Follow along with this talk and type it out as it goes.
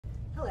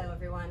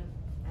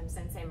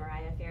Sensei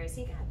Mariah Ferris.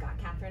 I've got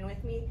Catherine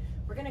with me.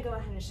 We're gonna go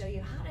ahead and show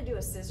you how to do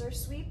a scissor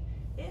sweep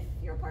if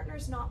your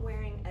partner's not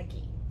wearing a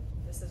gi.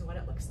 This is what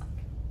it looks like.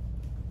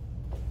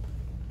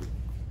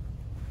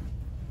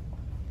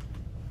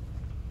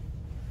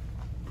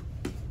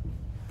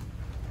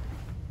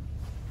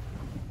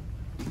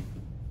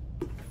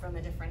 From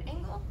a different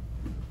angle.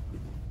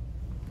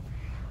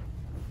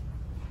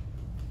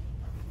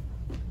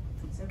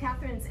 So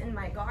Catherine's in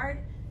my guard.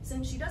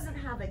 Since she doesn't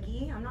have a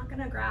gi, I'm not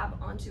gonna grab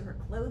onto her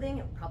clothing.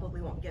 It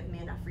probably won't give me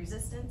enough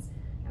resistance.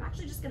 I'm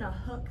actually just gonna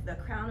hook the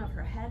crown of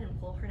her head and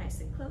pull her nice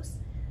and close.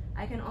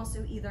 I can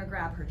also either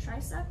grab her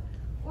tricep,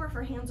 or if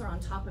her hands are on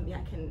top of me,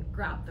 I can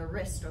grab the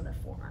wrist or the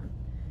forearm.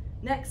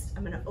 Next,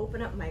 I'm gonna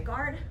open up my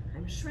guard.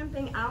 I'm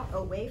shrimping out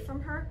away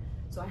from her,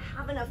 so I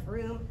have enough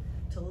room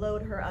to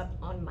load her up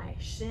on my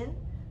shin.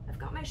 I've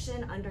got my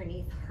shin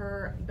underneath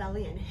her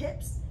belly and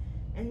hips.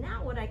 And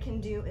now what I can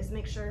do is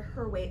make sure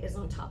her weight is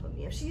on top of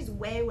me. If she's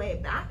way, way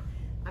back,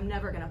 I'm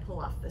never gonna pull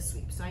off the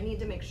sweep. So I need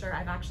to make sure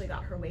I've actually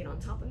got her weight on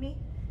top of me.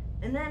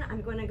 And then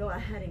I'm gonna go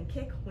ahead and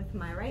kick with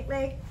my right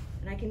leg,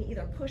 and I can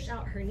either push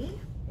out her knee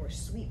or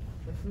sweep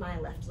with my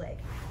left leg,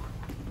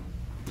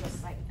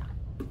 just like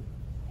that.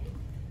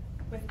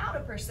 Without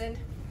a person,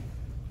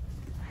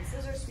 the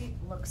scissor sweep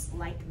looks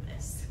like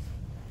this.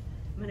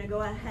 I'm gonna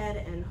go ahead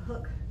and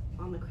hook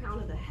on the crown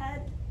of the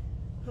head,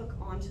 hook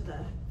onto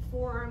the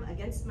forearm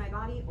against my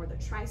body, or the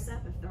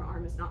tricep if their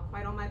arm is not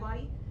quite on my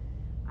body.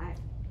 I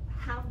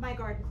have my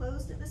guard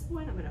closed at this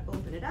point. I'm gonna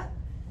open it up.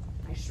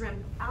 I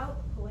shrimp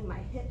out, pulling my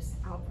hips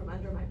out from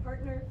under my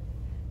partner.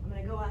 I'm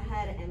gonna go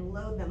ahead and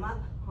load them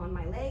up on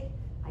my leg.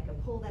 I can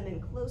pull them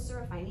in closer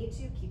if I need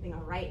to, keeping a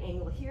right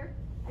angle here.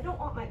 I don't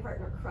want my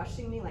partner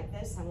crushing me like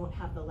this. I won't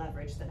have the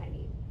leverage that I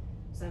need.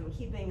 So I'm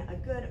keeping a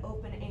good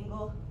open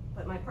angle,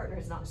 but my partner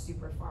is not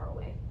super far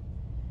away.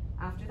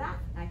 After that,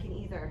 I can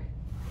either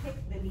kick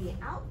the knee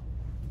out,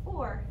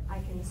 or I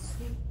can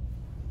sweep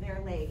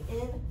their leg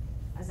in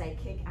as I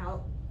kick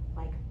out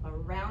like a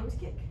round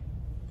kick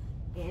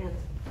and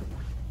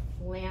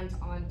land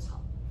on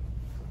top.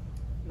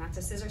 And that's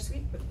a scissor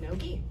sweep with no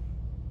gi.